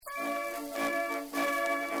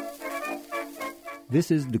This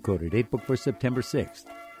is Dakota Datebook for September 6th.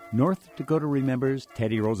 North Dakota remembers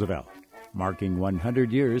Teddy Roosevelt, marking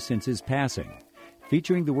 100 years since his passing,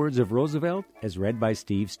 featuring the words of Roosevelt as read by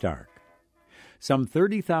Steve Stark. Some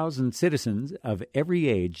 30,000 citizens of every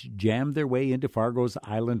age jammed their way into Fargo's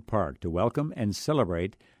Island Park to welcome and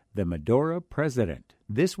celebrate the Medora president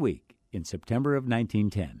this week in September of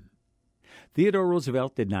 1910. Theodore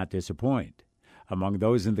Roosevelt did not disappoint. Among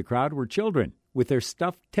those in the crowd were children with their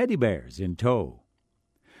stuffed teddy bears in tow.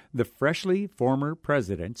 The freshly former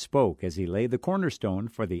president spoke as he laid the cornerstone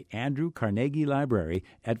for the Andrew Carnegie Library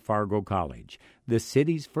at Fargo College, the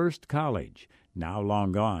city's first college, now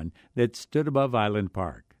long gone, that stood above Island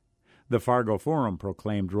Park. The Fargo Forum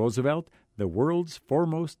proclaimed Roosevelt the world's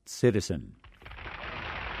foremost citizen.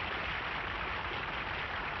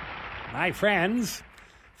 My friends,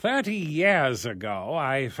 30 years ago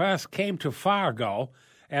I first came to Fargo,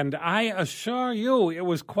 and I assure you it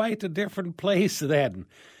was quite a different place then.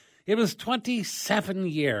 It was 27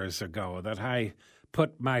 years ago that I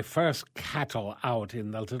put my first cattle out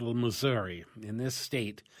in the Little Missouri, in this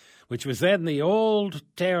state, which was then the old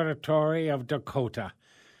territory of Dakota.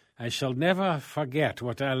 I shall never forget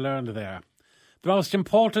what I learned there. The most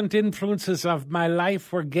important influences of my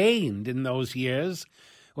life were gained in those years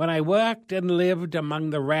when I worked and lived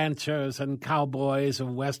among the ranchers and cowboys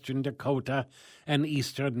of western Dakota and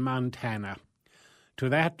eastern Montana. To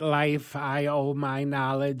that life I owe my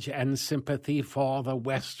knowledge and sympathy for the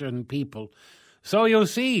western people. So you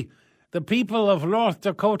see, the people of North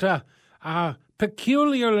Dakota are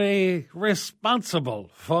peculiarly responsible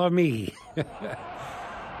for me.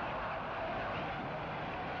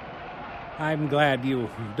 I'm glad you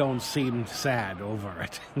don't seem sad over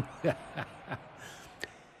it.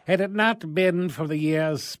 Had it not been for the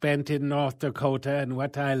years spent in North Dakota and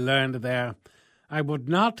what I learned there, I would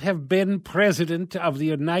not have been President of the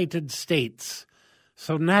United States.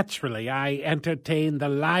 So naturally, I entertain the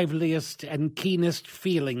liveliest and keenest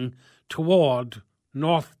feeling toward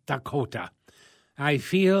North Dakota. I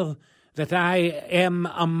feel that I am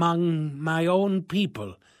among my own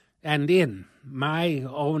people and in my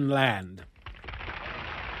own land.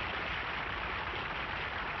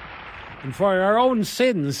 And for our own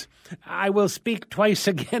sins, I will speak twice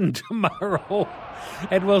again tomorrow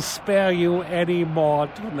and will spare you any more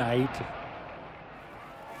tonight.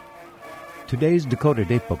 Today's Dakota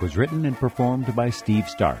Datebook was written and performed by Steve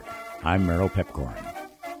Stark. I'm Merrill Pepcorn.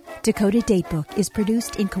 Dakota Datebook is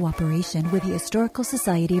produced in cooperation with the Historical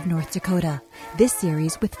Society of North Dakota. This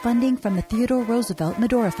series with funding from the Theodore Roosevelt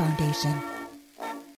Medora Foundation.